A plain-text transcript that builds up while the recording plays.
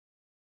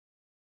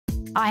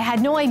I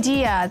had no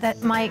idea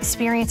that my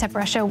experience at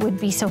Brescia would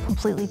be so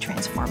completely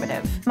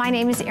transformative. My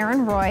name is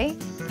Erin Roy,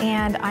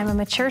 and I'm a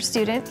mature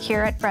student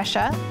here at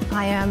Brescia.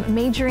 I am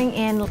majoring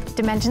in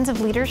dimensions of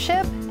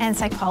leadership and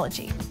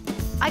psychology.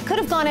 I could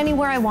have gone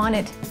anywhere I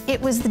wanted. It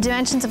was the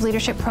Dimensions of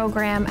Leadership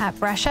program at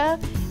Brescia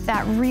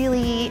that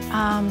really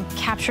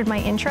captured my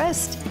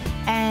interest.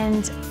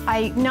 And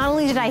not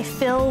only did I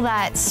fill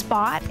that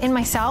spot in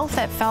myself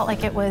that felt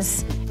like it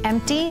was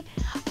empty,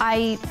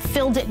 I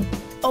filled it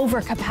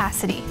over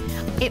capacity.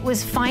 It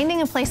was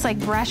finding a place like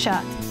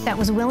Brescia that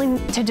was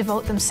willing to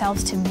devote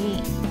themselves to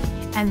me.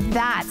 And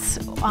that's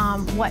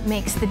what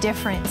makes the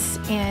difference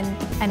in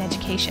an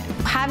education.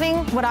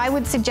 Having what I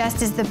would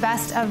suggest is the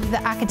best of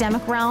the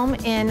academic realm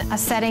in a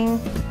setting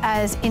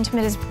as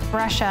intimate as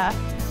Brescia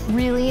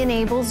really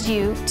enables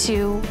you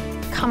to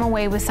come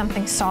away with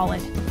something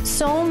solid.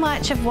 So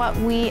much of what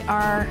we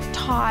are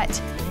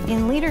taught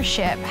in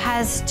leadership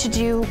has to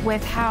do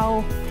with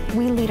how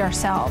we lead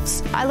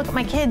ourselves. I look at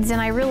my kids and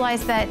I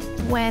realize that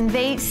when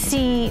they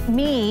see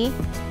me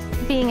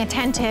being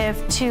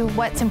attentive to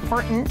what's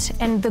important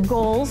and the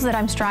goals that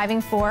I'm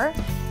striving for,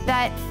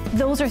 that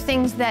those are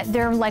things that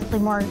they're likely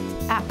more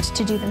apt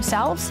to do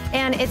themselves.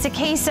 And it's a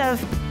case of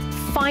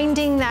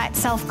finding that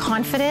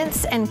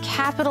self-confidence and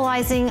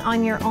capitalizing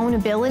on your own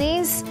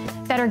abilities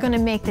that are going to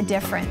make the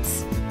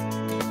difference.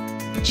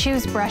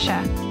 Choose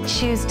Brescia.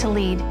 Choose to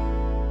lead.